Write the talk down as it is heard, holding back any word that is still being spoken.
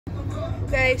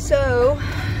Okay, so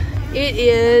it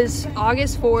is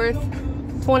August 4th,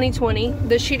 2020,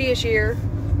 the shittiest year,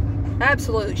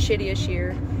 absolute shittiest year.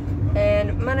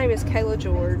 And my name is Kayla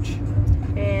George,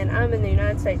 and I'm in the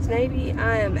United States Navy.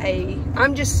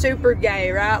 I'm just super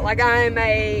gay, right? Like I'm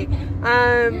a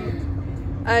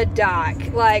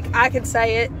dyke. Like I could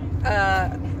say it.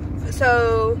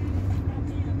 So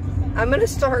I'm gonna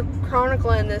start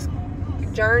chronicling this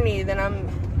journey that I'm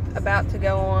about to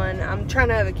go on. I'm trying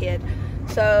to have a kid.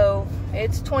 So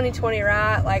it's 2020,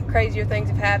 right? Like crazier things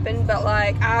have happened, but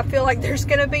like I feel like there's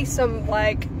gonna be some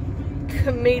like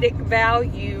comedic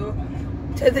value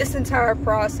to this entire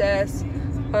process.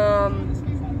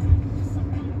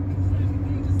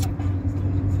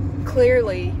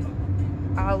 Clearly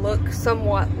I look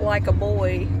somewhat like a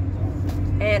boy,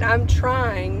 and I'm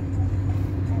trying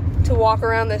to walk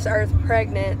around this earth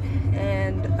pregnant,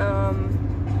 and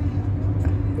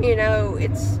you know,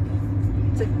 it's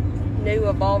a new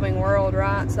evolving world,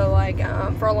 right? So like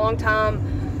for a long time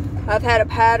I've had a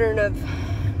pattern of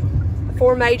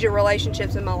 4 major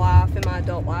relationships in my life, in my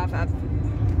adult life. I've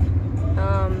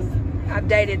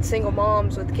dated single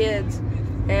moms with kids,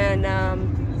 and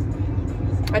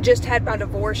I just had my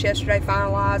divorce yesterday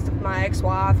finalized with my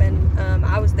ex-wife, and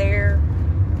I was there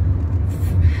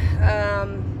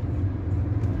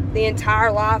the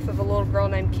entire life of a little girl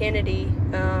named Kennedy.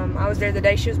 I was there the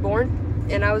day she was born,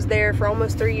 and I was there for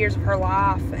almost 3 years of her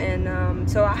life. And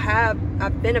so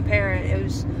I've been a parent. It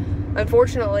was,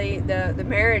 unfortunately, the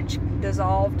marriage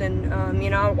dissolved, and you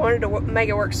know, I wanted to make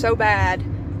it work so bad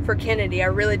for Kennedy. I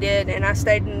really did, and I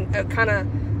stayed in a kind of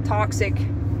toxic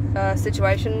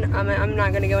situation. I'm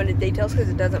not going to go into details because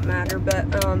it doesn't matter, but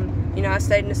you know, I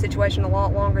stayed in a situation a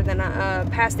lot longer than I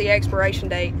past the expiration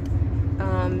date.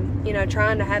 You know,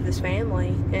 trying to have this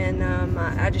family, and I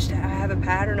have a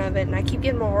pattern of it, and I keep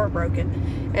getting my heart broken.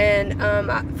 And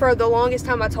for the longest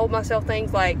time I told myself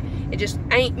things like, it just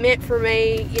ain't meant for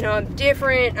me, you know, I'm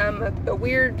different, I'm a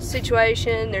weird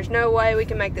situation, there's no way we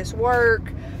can make this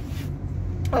work.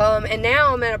 And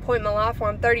now I'm at a point in my life where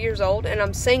I'm 30 years old and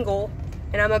I'm single,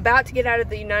 and I'm about to get out of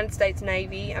the United States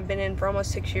Navy. I've been in for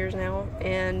almost 6 years now,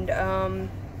 and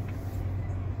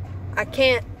I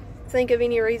can't think of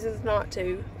any reasons not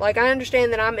to. Like, I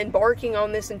understand that I'm embarking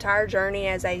on this entire journey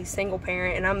as a single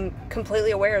parent, and I'm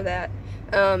completely aware of that.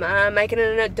 I'm making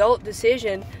an adult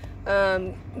decision,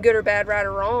 good or bad, right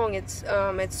or wrong. It's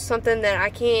something that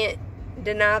I can't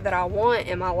deny that I want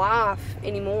in my life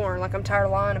anymore. Like, I'm tired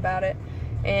of lying about it.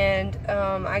 And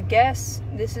I guess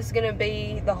this is gonna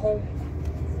be the whole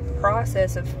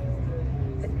process of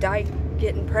a dyke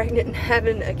getting pregnant and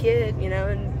having a kid, you know,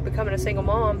 and becoming a single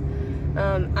mom.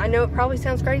 I know it probably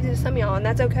sounds crazy to some of y'all, and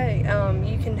that's okay.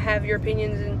 You can have your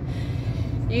opinions, and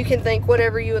you can think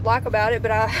whatever you would like about it,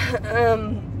 but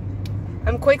I'm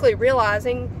quickly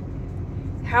realizing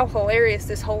how hilarious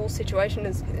this whole situation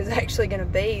is actually going to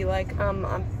be. Like,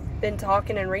 I've been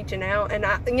talking and reaching out, and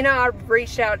I've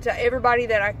reached out to everybody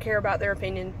that I care about their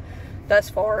opinion thus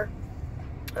far,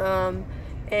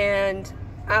 and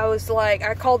I was like,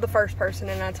 I called the first person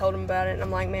and I told him about it, and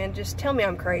I'm like, man, just tell me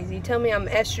I'm crazy. Tell me I'm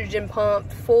estrogen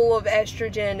pumped, full of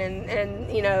estrogen,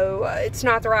 and you know, it's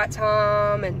not the right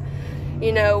time, and,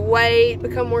 you know, wait,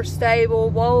 become more stable,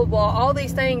 blah, blah, blah, all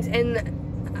these things.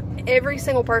 And every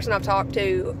single person I've talked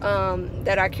to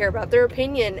that I care about their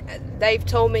opinion, they've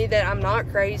told me that I'm not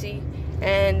crazy,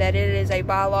 and that it is a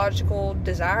biological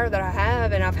desire that I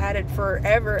have, and I've had it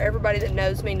forever. Everybody that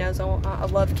knows me knows I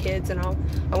love kids, and I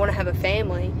want to have a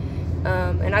family.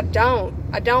 And I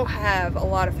don't have a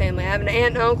lot of family. I have an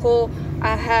aunt and uncle.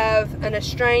 I have an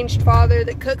estranged father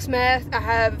that cooks meth. I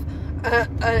have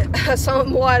a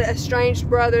somewhat estranged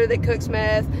brother that cooks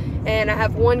meth, and I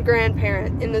have one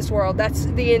grandparent in this world. That's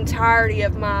the entirety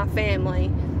of my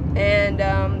family. And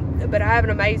but I have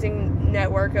an amazing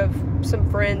network of some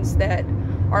friends that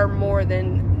are more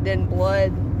than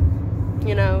blood,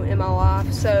 you know, in my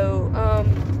life. So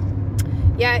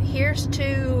yeah, here's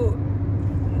to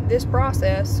this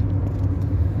process.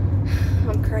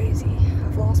 I'm crazy.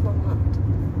 I've lost my mind.